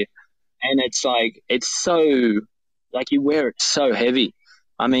don't you? And it's like, it's so, like, you wear it so heavy.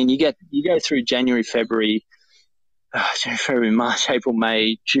 I mean, you go through January, February, March, April,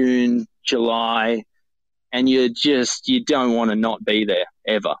 May, June, July, and you don't want to not be there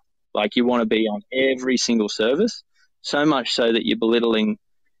ever. Like, you want to be on every single service, so much so that you're belittling,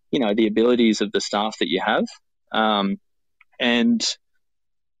 you know, the abilities of the staff that you have. And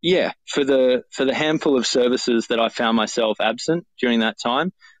yeah, for the handful of services that I found myself absent during that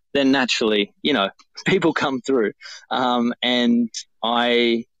time, then naturally, you know, people come through. And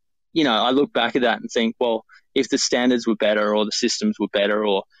I look back at that and think, well, if the standards were better or the systems were better,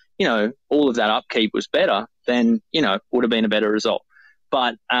 or, you know, all of that upkeep was better, then, you know, would have been a better result.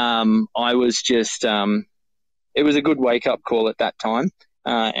 But I was just, it was a good wake up call at that time.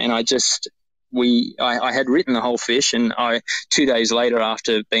 And I had written the whole fish, and 2 days later,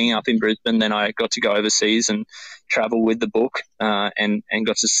 after being up in Brisbane, then I got to go overseas and travel with the book, and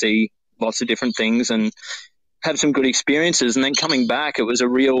got to see lots of different things and have some good experiences. And then coming back, it was a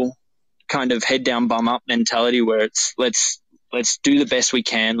real kind of head down, bum up mentality, where it's let's do the best we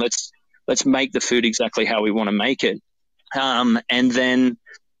can. Let's make the food exactly how we want to make it. And then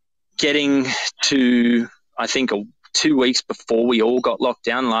getting to, I think, 2 weeks before we all got locked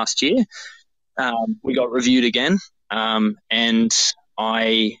down last year, we got reviewed again, and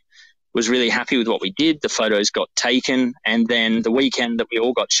I was really happy with what we did. The photos got taken, and then the weekend that we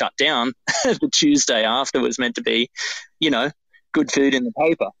all got shut down, the Tuesday after, was meant to be, you know, good food in the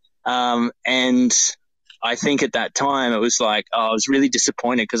paper. And I think at that time it was like, I was really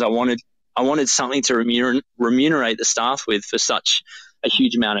disappointed, because I wanted something to remunerate the staff with for such a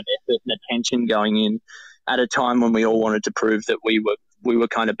huge amount of effort and attention going in at a time when we all wanted to prove that we were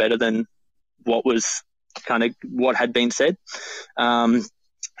kind of better than what had been said.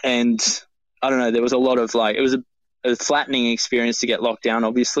 And I don't know, there was a lot of, like, it was a flattening experience to get locked down,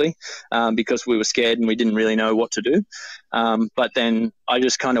 obviously, because we were scared and we didn't really know what to do. But then I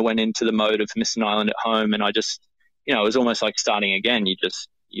just kind of went into the mode of Mr. Niland at home, and I just, you know, it was almost like starting again.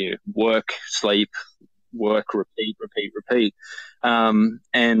 You work, sleep, work, repeat.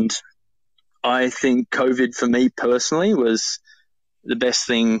 And I think COVID for me personally was the best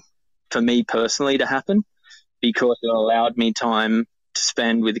thing for me personally to happen, because it allowed me time to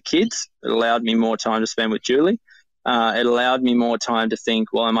spend with the kids. It allowed me more time to spend with Julie. It allowed me more time to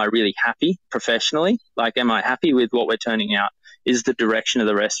think, well, am I really happy professionally? Like, am I happy with what we're turning out? Is the direction of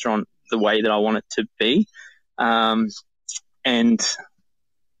the restaurant the way that I want it to be? And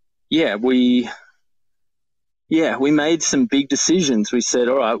yeah, we made some big decisions. We said,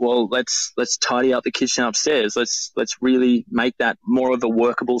 all right, well, let's tidy up the kitchen upstairs. Let's really make that more of a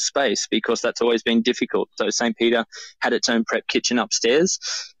workable space, because that's always been difficult. So St. Peter had its own prep kitchen upstairs.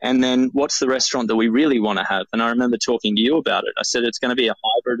 And then what's the restaurant that we really want to have? And I remember talking to you about it. I said, it's going to be a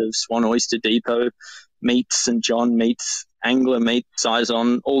hybrid of Swan Oyster Depot meets St. John meets Angler meets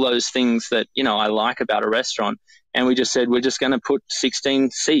Saison, all those things that, you know, I like about a restaurant. And we just said, we're just going to put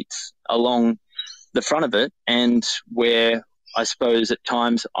 16 seats along the front of it. And where I suppose at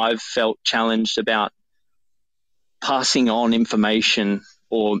times I've felt challenged about passing on information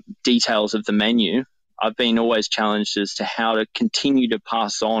or details of the menu, I've been always challenged as to how to continue to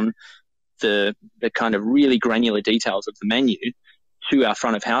pass on the kind of really granular details of the menu to our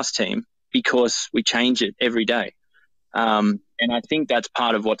front of house team, because we change it every day. And I think that's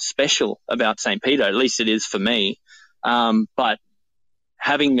part of what's special about St. Peter, at least it is for me. But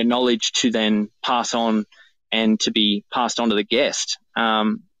having the knowledge to then pass on and to be passed on to the guest,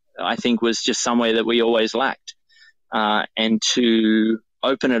 I think was just somewhere that we always lacked. And to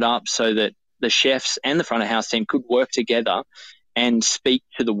open it up so that the chefs and the front of house team could work together and speak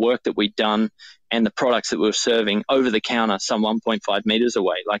to the work that we'd done and the products that we were serving over the counter some 1.5 meters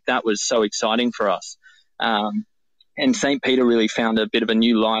away. Like, that was so exciting for us. And St. Peter really found a bit of a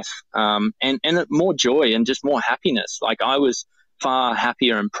new life, and more joy and just more happiness. Like, I was far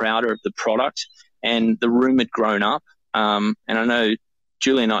happier and prouder of the product, and the room had grown up. And I know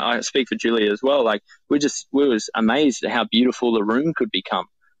Julie and I speak for Julie as well. Like, we was amazed at how beautiful the room could become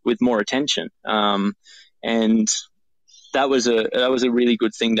with more attention. And that was a really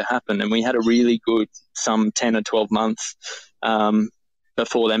good thing to happen. And we had a really good some 10 or 12 months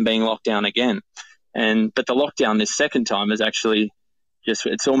before them being locked down again. But the lockdown this second time is actually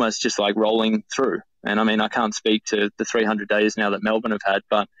it's almost just like rolling through. And I mean, I can't speak to the 300 days now that Melbourne have had,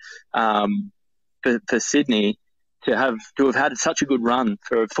 but for Sydney to have had such a good run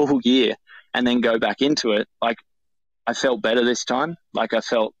for a full year and then go back into it, like, I felt better this time. Like, I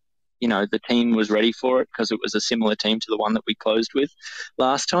felt, the team was ready for it because it was a similar team to the one that we closed with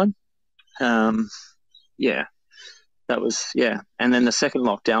last time. Yeah, that was, yeah. And then the second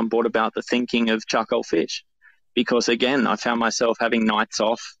lockdown brought about the thinking of charcoal fish, because again, I found myself having nights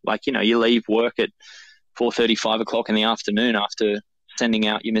off. Like, you leave work at 4:30, 5 o'clock in the afternoon after sending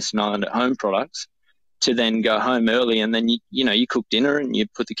out your Mr. Niland at home products, to then go home early, and then you cook dinner and you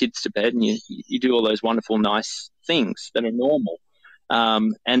put the kids to bed and you do all those wonderful, nice things that are normal.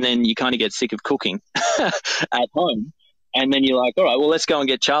 And then you kind of get sick of cooking at home. And then you're like, all right, well, let's go and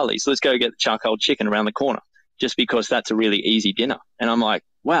get Charlie's. Let's go get the charcoal chicken around the corner, just because that's a really easy dinner. And I'm like,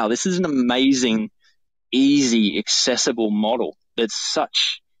 wow, this is an amazing, easy, accessible model that's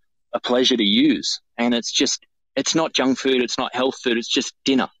such a pleasure to use. And it's not junk food, it's not health food, it's just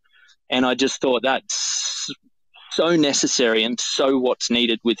dinner. And I just thought that's so necessary and so what's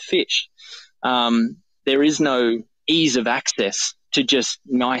needed with fish. There is no ease of access to just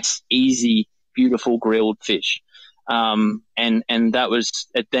nice, easy, beautiful grilled fish. And that was,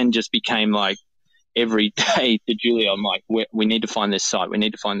 it then just became like every day to Julia, I'm like, we need to find this site. We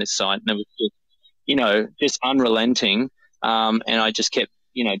need to find this site. And it was just unrelenting. And I just kept,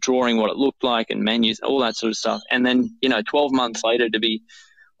 drawing what it looked like and menus, all that sort of stuff. And then, 12 months later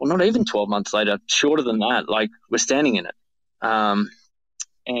not even 12 months later, shorter than that, like we're standing in it.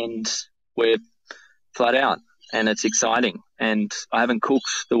 And we're flat out, and it's exciting. And I haven't cooked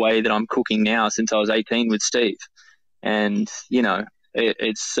the way that I'm cooking now since I was 18 with Steve. And,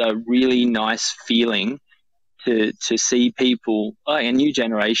 it's a really nice feeling to see people, a new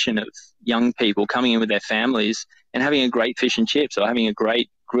generation of young people coming in with their families and having a great fish and chips, or having a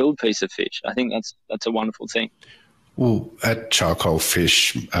great grilled piece of fish. I think that's a wonderful thing. Well, at Charcoal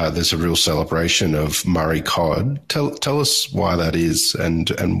Fish, there's a real celebration of Murray cod. Tell us why that is,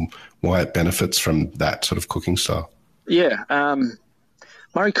 and why it benefits from that sort of cooking style. Yeah,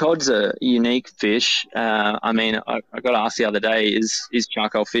 Murray cod's a unique fish. I got asked the other day, is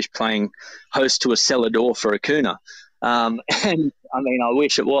Charcoal Fish playing host to a cellar door for a kuna? And I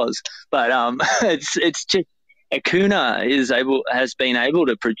wish it was, but it's just, a kuna has been able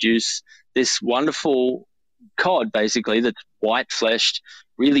to produce this wonderful cod, basically, that's white fleshed,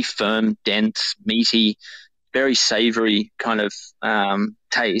 really firm, dense, meaty, very savory kind of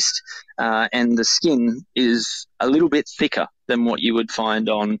taste, and the skin is a little bit thicker than what you would find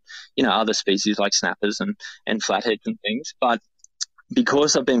on other species like snappers and flatheads and things. But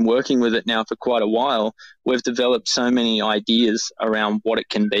because I've been working with it now for quite a while, we've developed so many ideas around what it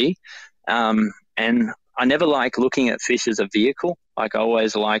can be, and I never like looking at fish as a vehicle. Like, I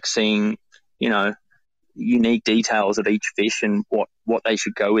always like seeing unique details of each fish and what they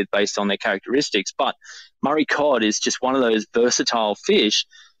should go with based on their characteristics. But Murray cod is just one of those versatile fish,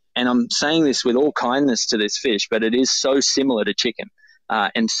 and I'm saying this with all kindness to this fish, but it is so similar to chicken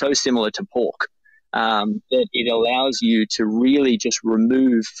and so similar to pork that it allows you to really just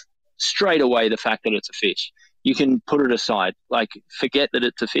remove straight away the fact that it's a fish. You can put it aside, like forget that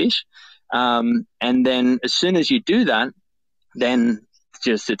it's a fish, and then as soon as you do that, then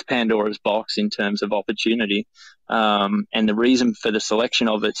just it's Pandora's box in terms of opportunity. And the reason for the selection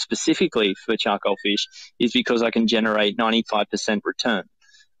of it specifically for charcoal fish is because I can generate 95% return.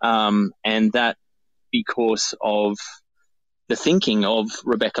 And that because of the thinking of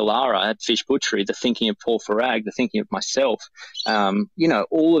Rebecca Lara at Fish Butchery, the thinking of Paul Farag, the thinking of myself,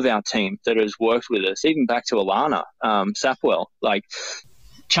 all of our team that has worked with us, even back to Alana Sapwell. Like,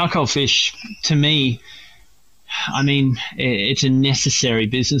 charcoal fish, to me, it's a necessary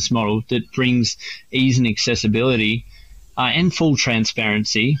business model that brings ease and accessibility and full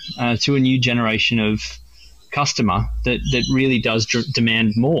transparency to a new generation of customer that really does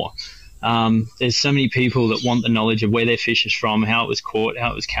demand more. There's so many people that want the knowledge of where their fish is from, how it was caught,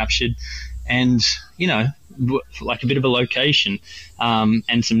 how it was captured, and, like a bit of a location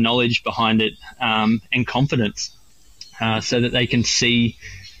and some knowledge behind it and confidence so that they can see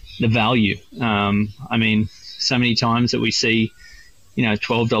the value. So many times that we see,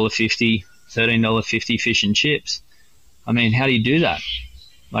 $12.50, $13.50 fish and chips. How do you do that?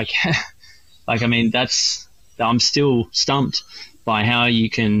 I'm still stumped by how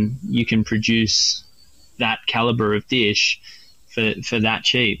you can produce that caliber of dish for that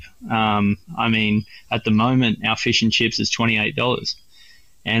cheap. At the moment, our fish and chips is $28,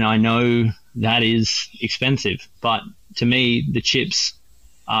 and I know that is expensive, but to me, the chips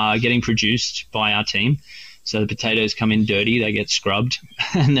are getting produced by our team. So the potatoes come in dirty, they get scrubbed,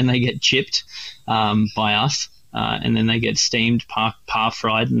 and then they get chipped by us, and then they get steamed, par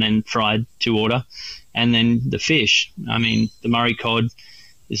fried, and then fried to order. And then the fish, the Murray cod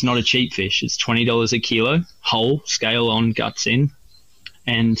is not a cheap fish. It's $20 a kilo, whole, scale on, guts in.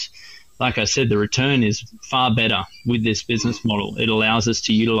 And like I said, the return is far better with this business model. It allows us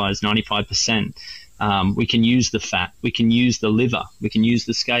to utilize 95%. We can use the fat, we can use the liver, we can use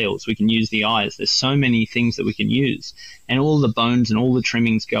the scales, we can use the eyes. There's so many things that we can use. And all the bones and all the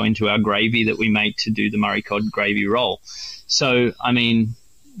trimmings go into our gravy that we make to do the Murray cod gravy roll. So, I mean,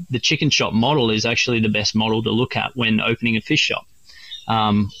 the chicken shop model is actually the best model to look at when opening a fish shop.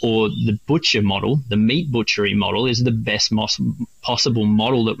 Or the butcher model, the meat butchery model, is the best possible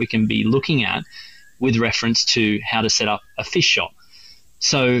model that we can be looking at with reference to how to set up a fish shop.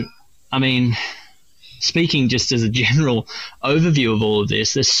 So, I mean, speaking just as a general overview of all of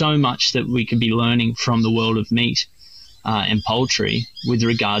this, there's so much that we could be learning from the world of meat and poultry with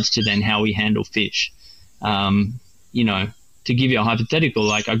regards to then how we handle fish. You know, to give you a hypothetical,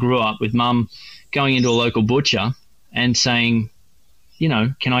 like I grew up with mum going into a local butcher and saying, you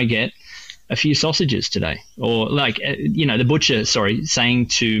know, can I get a few sausages today? Or like, you know, the butcher, saying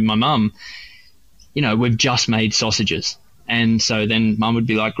to my mum, you know, we've just made sausages. And so then mum would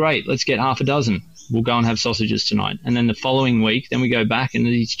be like, great, let's get half a dozen. We'll go and have sausages tonight. And then the following week, then we go back and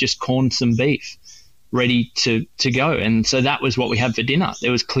he's just corned some beef ready to go. And so that was what we had for dinner.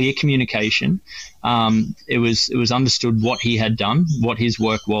 There was clear communication. It was understood what he had done, what his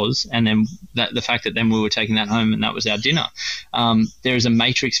work was, and then the fact that then we were taking that home and that was our dinner. There is a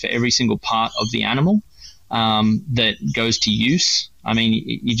matrix for every single part of the animal that goes to use. I mean,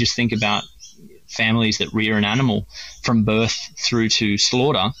 you just think about families that rear an animal from birth through to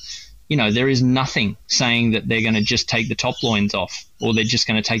slaughter. You know, there is nothing saying that they're going to just take the top loins off or they're just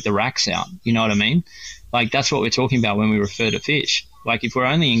going to take the racks out. You know what I mean? Like, that's what we're talking about when we refer to fish. Like, if we're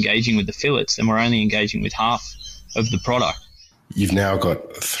only engaging with the fillets, then we're only engaging with half of the product. You've now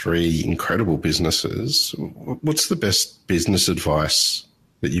got 3 incredible businesses. What's the best business advice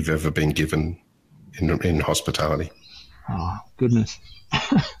that you've ever been given in hospitality? Oh, goodness.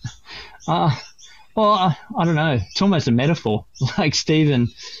 Well, I don't know. It's almost a metaphor. Like Stephen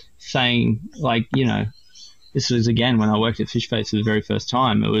saying, like, you know, this was again when I worked at Fish Face for the very first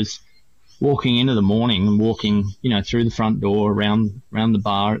time. It was walking into the morning and walking, you know, through the front door, around the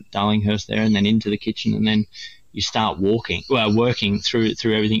bar at Darlinghurst there, and then into the kitchen, and then you start working through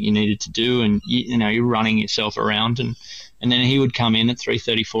everything you needed to do, and you know, you're running yourself around, and then he would come in at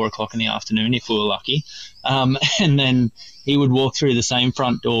 3:30, 4 o'clock in the afternoon if we were lucky, and then he would walk through the same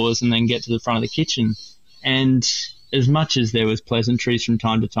front doors and then get to the front of the kitchen. And as much as there was pleasantries from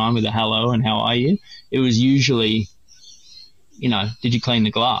time to time with a hello and how are you, it was usually, you know, did you clean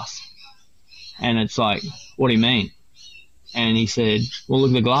the glass? And it's like, what do you mean? And he said, well,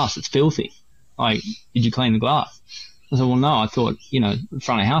 look at the glass, it's filthy. Like, did you clean the glass? I said, well, no, I thought, you know, the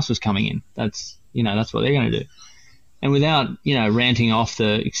front of house was coming in. That's, you know, that's what they're going to do. And without, you know, ranting off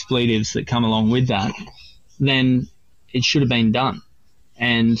the expletives that come along with that, then it should have been done.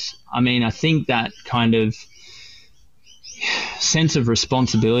 And I mean, I think that kind of sense of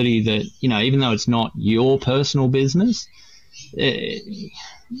responsibility that, you know, even though it's not your personal business,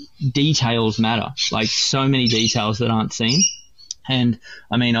 details matter, like so many details that aren't seen. And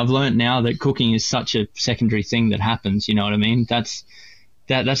I mean, I've learned now that cooking is such a secondary thing that happens, you know what I mean? That's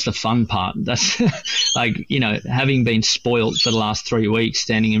the fun part. That's like, you know, having been spoilt for the last 3 weeks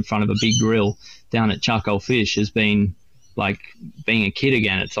standing in front of a big grill down at Charcoal Fish has been like being a kid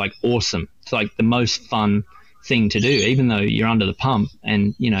again. It's like awesome. It's like the most fun thing to do, even though you're under the pump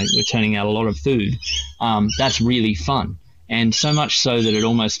and, you know, we're turning out a lot of food. That's really fun. And so much so that it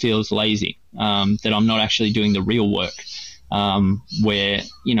almost feels lazy, that I'm not actually doing the real work, where,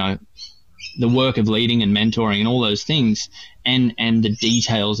 you know, the work of leading and mentoring and all those things and the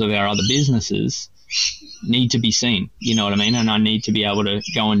details of our other businesses need to be seen, you know what I mean? And I need to be able to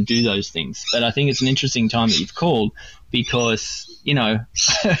go and do those things. But I think it's an interesting time that you've called because, you know,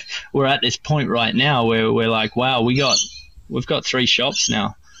 we're at this point right now where we're like, wow, we've got 3 shops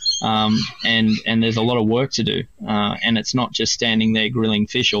now. And there's a lot of work to do. And it's not just standing there grilling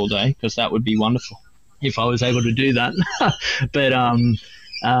fish all day, because that would be wonderful if I was able to do that. But,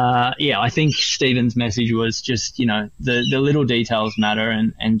 yeah, I think Stephen's message was just, you know, the little details matter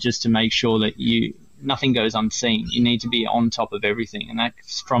and just to make sure that nothing goes unseen. You need to be on top of everything. And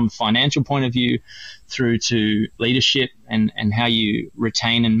that's from a financial point of view through to leadership and how you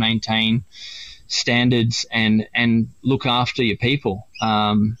retain and maintain standards and look after your people.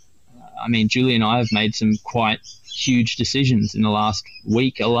 I mean, Julie and I have made some quite huge decisions in the last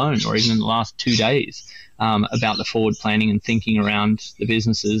week alone, or even in the last 2 days, about the forward planning and thinking around the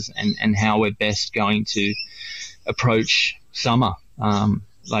businesses and how we're best going to approach summer.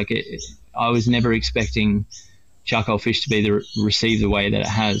 I was never expecting charcoal fish to be received the way that it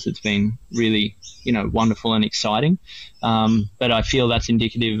has. It's been really, wonderful and exciting. But I feel that's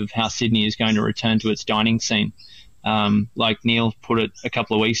indicative of how Sydney is going to return to its dining scene. Like Neil put it a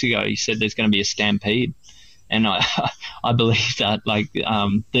couple of weeks ago, he said there's going to be a stampede. And I believe that,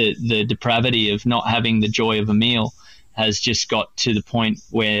 the depravity of not having the joy of a meal has just got to the point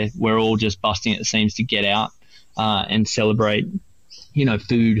where we're all just busting at the seams to get out and celebrate,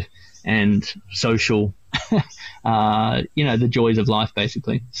 food and social, the joys of life,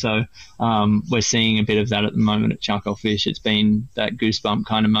 basically. So we're seeing a bit of that at the moment at Charcoal Fish. It's been that goosebump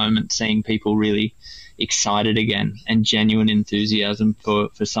kind of moment, seeing people really excited again and genuine enthusiasm for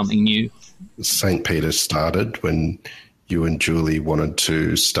something new. St. Peter started when you and Julie wanted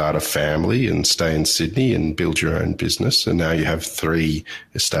to start a family and stay in Sydney and build your own business, and now you have 3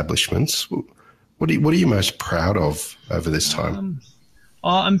 establishments. What are you most proud of over this time?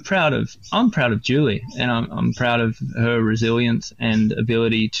 I'm proud of Julie, and I'm proud of her resilience and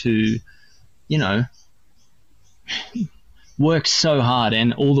ability to, work so hard,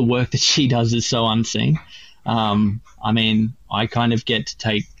 and all the work that she does is so unseen. I kind of get to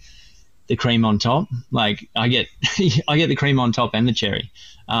take the cream on top. Like I get the cream on top and the cherry.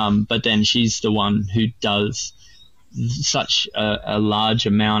 But then she's the one who does such a large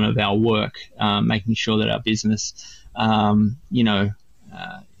amount of our work, making sure that our business,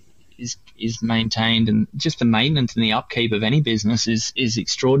 is maintained, and just the maintenance and the upkeep of any business is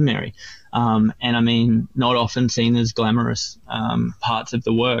extraordinary. Not often seen as glamorous parts of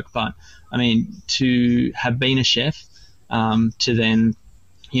the work, but to have been a chef, to then,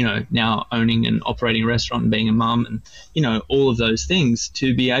 now owning and operating a restaurant and being a mum and, all of those things,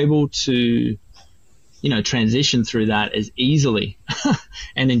 to be able to, transition through that as easily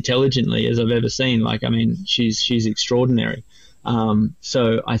and intelligently as I've ever seen. She's extraordinary.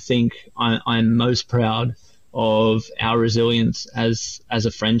 So I think I'm most proud of our resilience as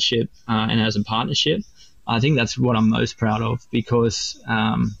a friendship and as a partnership. I think that's what I'm most proud of, because,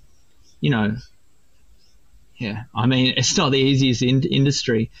 it's not the easiest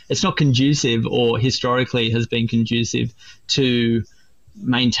industry. It's not conducive, or historically has been conducive to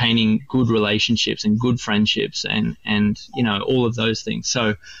maintaining good relationships and good friendships and all of those things.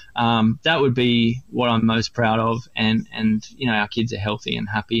 So that would be what I'm most proud of. And our kids are healthy and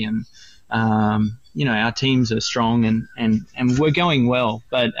happy, and our teams are strong and we're going well.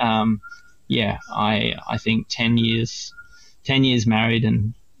 But I think 10 years married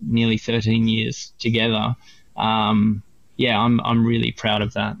and nearly 13 years together. I'm really proud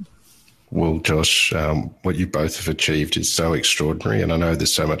of that. Well, Josh, what you both have achieved is so extraordinary, and I know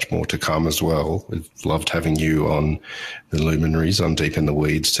there's so much more to come as well. We've loved having you on the Luminaries on Deep in the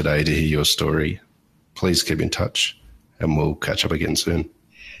Weeds today to hear your story. Please keep in touch, and we'll catch up again soon.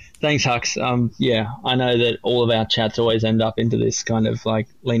 Thanks, Hux. I know that all of our chats always end up into this kind of like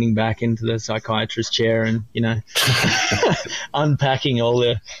leaning back into the psychiatrist chair and, unpacking all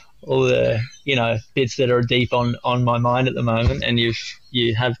the bits that are deep on my mind at the moment, and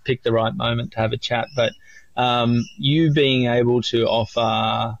you have picked the right moment to have a chat. But you being able to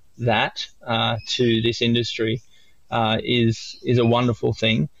offer that to this industry is a wonderful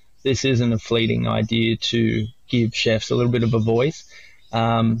thing. This isn't a fleeting idea to give chefs a little bit of a voice,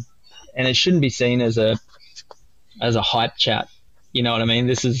 and it shouldn't be seen as a hype chat. You know what I mean?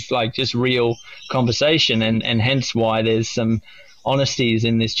 This is like just real conversation, and hence why there's some honesties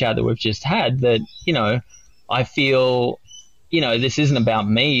in this chat that we've just had, that I feel this isn't about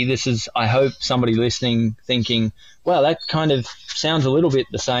me. This is, I hope, somebody listening thinking, well, that kind of sounds a little bit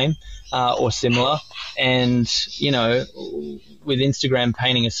the same or similar, and with Instagram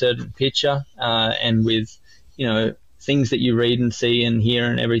painting a certain picture and with things that you read and see and hear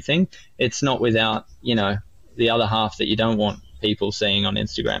and everything, it's not without the other half that you don't want people seeing on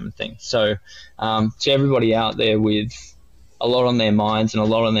Instagram and things. So to everybody out there with a lot on their minds and a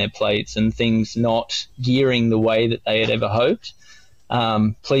lot on their plates and things not gearing the way that they had ever hoped,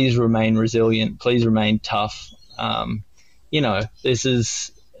 please remain resilient. Please remain tough.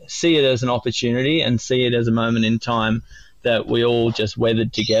 See it as an opportunity and see it as a moment in time that we all just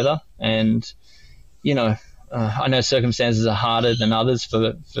weathered together. And, I know circumstances are harder than others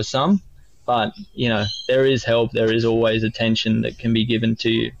for some, but, there is help. There is always attention that can be given to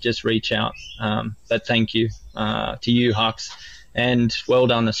you. Just reach out. But thank you to you, Hux, and well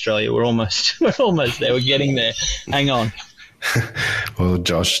done, Australia. We're almost there. We're getting there. Hang on. Well,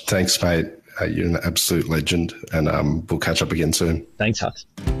 Josh, thanks, mate. You're an absolute legend, and we'll catch up again soon. Thanks, Hux.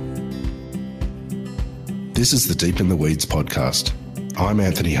 This is the Deep in the Weeds podcast. I'm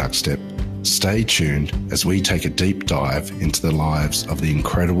Anthony Huckstep. Stay Stay tuned as we take a deep dive into the lives of the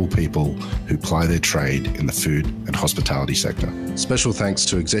incredible people who ply their trade in the food and hospitality sector. Special thanks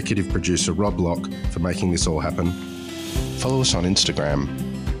to executive producer Rob Locke for making this all happen. Follow us on Instagram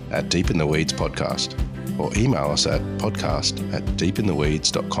at Deep in the Weeds Podcast, or email us at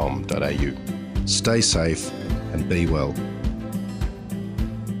podcast@deepintheweeds.com.au. Stay safe and be well.